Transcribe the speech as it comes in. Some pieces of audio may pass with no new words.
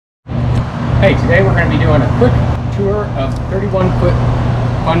Hey, today we're going to be doing a quick tour of 31-foot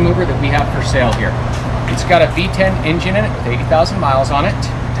FunMover that we have for sale here. It's got a V10 engine in it with 80,000 miles on it.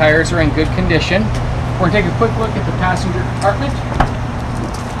 Tires are in good condition. We're going to take a quick look at the passenger compartment.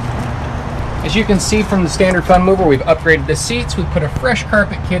 As you can see from the standard FunMover, we've upgraded the seats. We put a fresh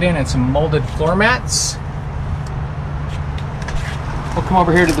carpet kit in and some molded floor mats. We'll come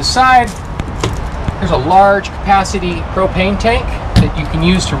over here to the side. There's a large capacity propane tank that you can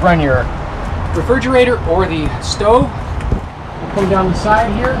use to run your refrigerator or the stove. We'll come down the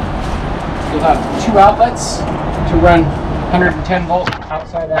side here. You'll have two outlets to run 110 volt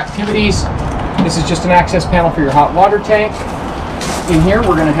outside activities. This is just an access panel for your hot water tank. In here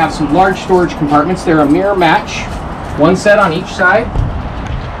we're going to have some large storage compartments. They're a mirror match, one set on each side.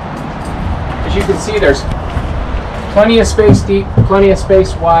 As you can see, there's plenty of space deep, plenty of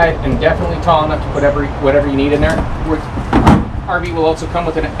space wide, and definitely tall enough to put whatever you need in there. RV will also come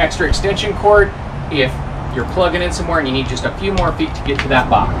with an extra extension cord if you're plugging in somewhere and you need just a few more feet to get to that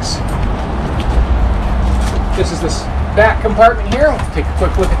box. This is this back compartment here. We'll take a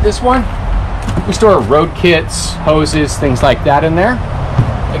quick look at this one. We store road kits, hoses, things like that in there.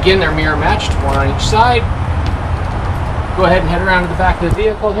 Again, they're mirror matched, one on each side. Go ahead and head around to the back of the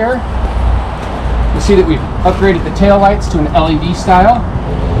vehicle here. You'll see that we've upgraded the tail lights to an LED style.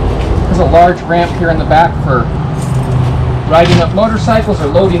 There's a large ramp here in the back for riding up motorcycles or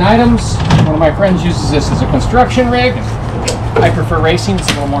loading items. One of my friends uses this as a construction rig. I prefer racing, it's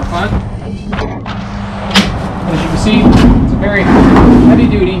a little more fun. As you can see, it's a very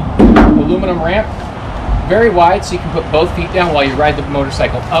heavy-duty aluminum ramp, very wide, so you can put both feet down while you ride the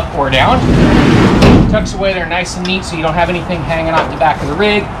motorcycle up or down. It tucks away there nice and neat so you don't have anything hanging off the back of the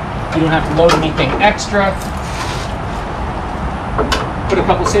rig. You don't have to load anything extra. Put a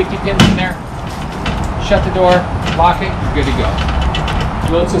couple safety pins in there, shut the door, lock it, you're good to go.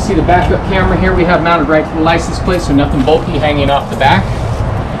 You'll also see the backup camera here we have mounted right to the license plate, so nothing bulky hanging off the back.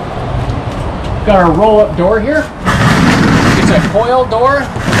 Got our roll-up door here. It's a coil door.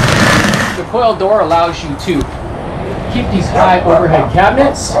 The coil door allows you to keep these high overhead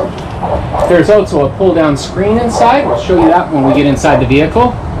cabinets. There's also a pull-down screen inside. We'll show you that when we get inside the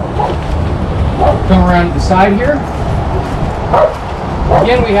vehicle. Come around to the side here.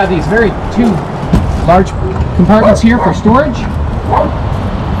 Again, we have these two large compartments here for storage.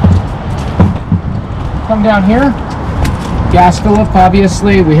 Come down here. Gas fill up,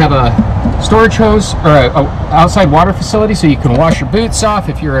 obviously. We have a storage hose or a outside water facility so you can wash your boots off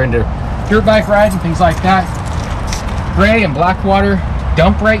if you're into dirt bike riding, things like that. Gray and black water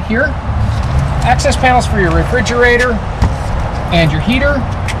dump right here. Access panels for your refrigerator and your heater.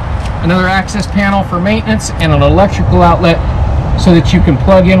 Another access panel for maintenance and an electrical outlet so that you can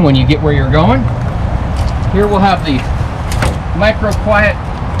plug in when you get where you're going. Here we'll have the micro quiet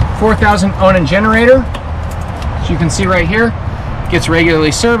 4000 Onan generator. As you can see right here, gets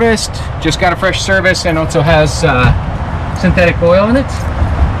regularly serviced, just got a fresh service, and also has synthetic oil in it.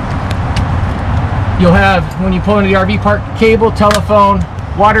 You'll have, when you pull into the RV park, cable, telephone,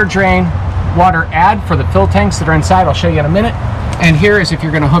 water drain, water ad for the fill tanks that are inside. I'll show you in a minute. And here is if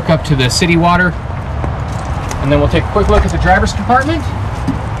you're going to hook up to the city water. And then we'll take a quick look at the driver's compartment.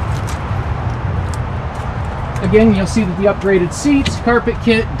 Again, you'll see that the upgraded seats, carpet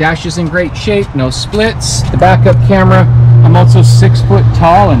kit, dash is in great shape, no splits. The backup camera. I'm also 6 foot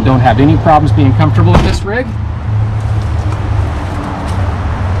tall and don't have any problems being comfortable in this rig.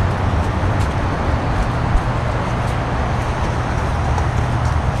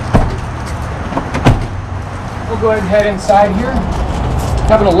 We'll go ahead and head inside here. We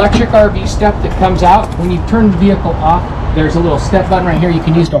have an electric RV step that comes out. When you turn the vehicle off, there's a little step button right here you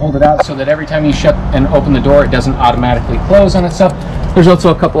can use to hold it out so that every time you shut and open the door, it doesn't automatically close on itself. There's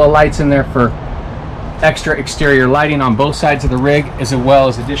also a couple of lights in there for extra exterior lighting on both sides of the rig, as well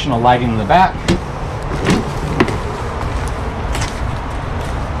as additional lighting in the back.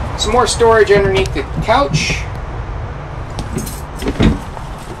 Some more storage underneath the couch.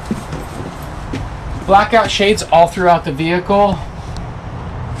 Blackout shades all throughout the vehicle.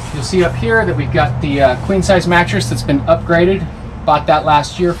 You'll see up here that we've got the queen size mattress that's been upgraded. Bought that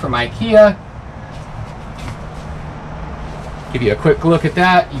last year from IKEA. Give you a quick look at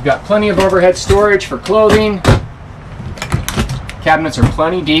that. You've got plenty of overhead storage for clothing. Cabinets are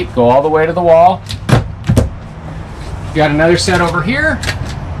plenty deep, go all the way to the wall. You've got another set over here.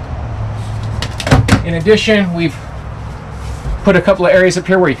 In addition, we've put a couple of areas up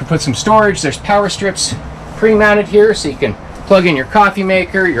here where you can put some storage. There's power strips pre-mounted here so you can plug in your coffee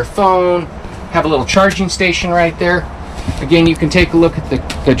maker, your phone, have a little charging station right there. Again, you can take a look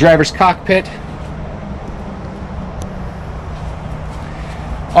at the driver's cockpit.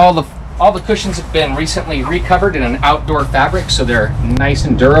 All the All the cushions have been recently recovered in an outdoor fabric, so they're nice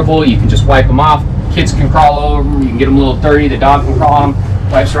and durable. You can just wipe them off. Kids can crawl over them. You can get them a little dirty. The dog can crawl on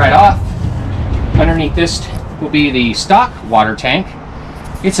them. Wipes right off. Underneath this will be the stock water tank.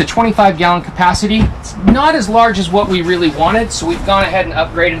 It's a 25-gallon capacity. It's not as large as what we really wanted, so we've gone ahead and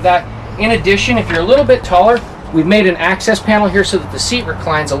upgraded that. In addition, if you're a little bit taller, we've made an access panel here so that the seat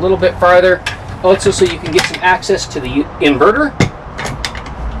reclines a little bit farther. Also, so you can get some access to the inverter.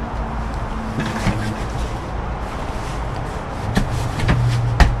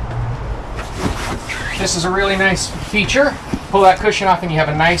 This is a really nice feature. Pull that cushion off and you have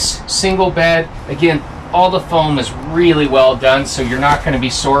a nice single bed. Again, all the foam is really well done, so you're not going to be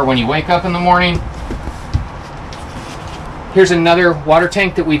sore when you wake up in the morning. Here's another water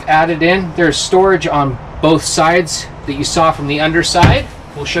tank that we've added in. There's storage on both sides that you saw from the underside.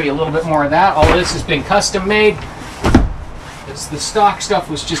 We'll show you a little bit more of that. All of this has been custom made. The stock stuff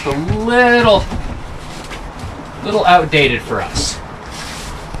was just a little outdated for us.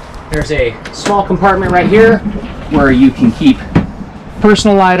 There's a small compartment right here where you can keep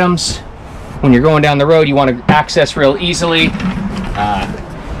personal items. When you're going down the road, you want to access real easily.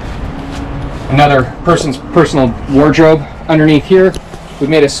 Another person's personal wardrobe underneath here. We've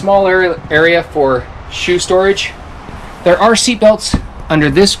made a small area for shoe storage. There are seat belts under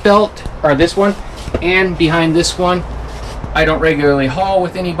this belt, or this one, and behind this one. I don't regularly haul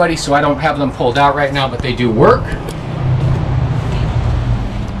with anybody, so I don't have them pulled out right now, but they do work.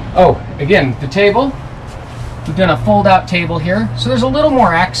 Oh, again, the table. We've done a fold-out table here, so there's a little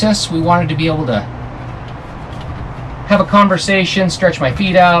more access. We wanted to be able to have a conversation, stretch my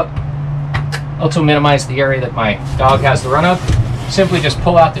feet out, also minimize the area that my dog has the run of. Simply just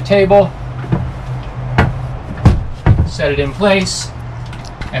pull out the table, set it in place,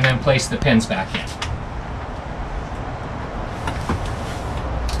 and then place the pins back in.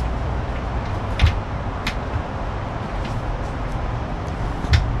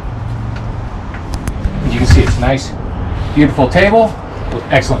 As you can see, it's a nice, beautiful table with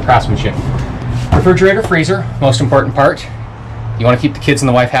excellent craftsmanship. Refrigerator, freezer, most important part. You want to keep the kids and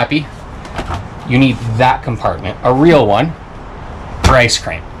the wife happy. You need that compartment, a real one, for ice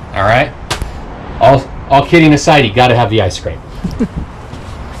cream. All right. All kidding aside, you got to have the ice cream.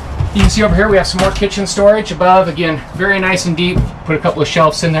 You can see over here we have some more kitchen storage above. Again, very nice and deep. Put a couple of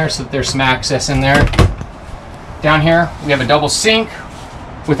shelves in there so that there's some access in there. Down here we have a double sink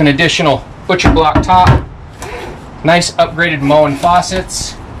with an additional butcher block top. Nice upgraded Moen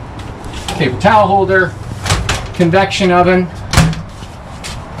faucets. Paper towel holder. Convection oven.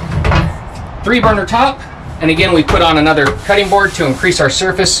 3-burner top. And again, we put on another cutting board to increase our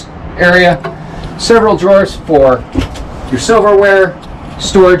surface area. Several drawers for your silverware,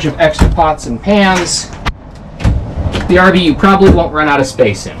 storage of extra pots and pans. The RV you probably won't run out of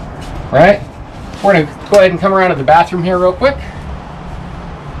space in, right? We're gonna go ahead and come around to the bathroom here real quick.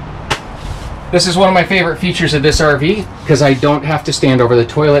 This is one of my favorite features of this RV because I don't have to stand over the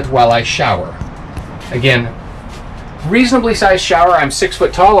toilet while I shower. Again, reasonably sized shower. I'm 6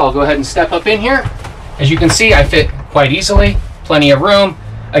 foot tall. I'll go ahead and step up in here. As you can see, I fit quite easily. Plenty of room.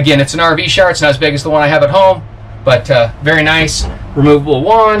 Again, it's an RV shower. It's not as big as the one I have at home, but very nice. Removable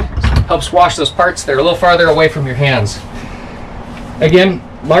wand. Helps wash those parts that are a little farther away from your hands. Again,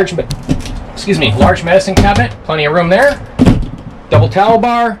 large medicine cabinet. Plenty of room there. Double towel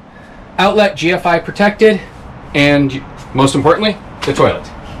bar. Outlet GFI protected. And most importantly, the toilet.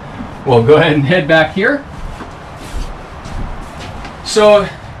 We'll go ahead and head back here. So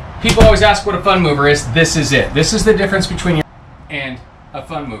people always ask what a FunMover is. This is it. This is the difference between your and a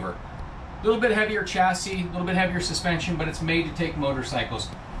FunMover. A little bit heavier chassis, a little bit heavier suspension, but it's made to take motorcycles.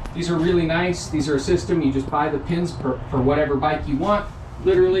 These are really nice. These are a system. You just buy the pins for whatever bike you want.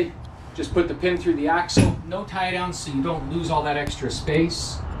 Literally, just put the pin through the axle. No tie downs, so you don't lose all that extra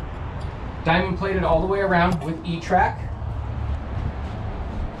space. Diamond plated all the way around with E-Track.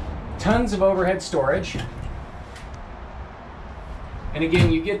 Tons of overhead storage. And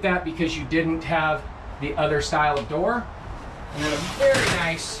again, you get that because you didn't have the other style of door. And then a very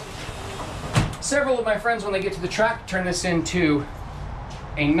nice, several of my friends when they get to the track turn this into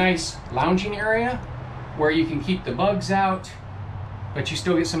a nice lounging area where you can keep the bugs out, but you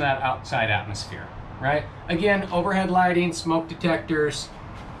still get some of that outside atmosphere, right? Again, overhead lighting, smoke detectors,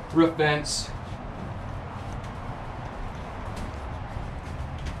 roof vents.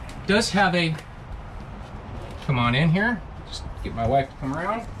 Does have a, come on in here. Just get my wife to come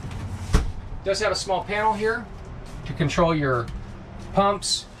around. Does have a small panel here to control your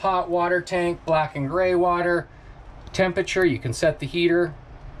pumps, hot water tank, black and gray water, temperature. You can set the heater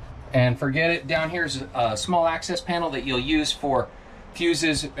and forget it. Down here is a small access panel that you'll use for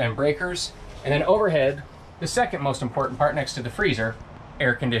fuses and breakers. And then overhead, the second most important part next to the freezer,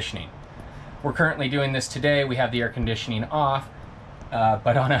 air conditioning. We're currently doing this today. We have the air conditioning off,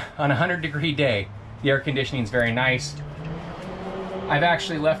 but on a 100-degree day, the air conditioning is very nice. I've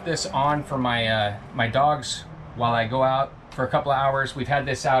actually left this on for my my dogs while I go out for a couple of hours. We've had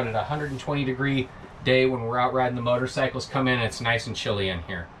this out at a 120-degree day when we're out riding the motorcycles. Come in, and it's nice and chilly in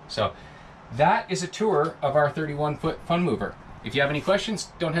here. So that is a tour of our 31-foot FunMover. If you have any questions,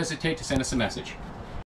 don't hesitate to send us a message.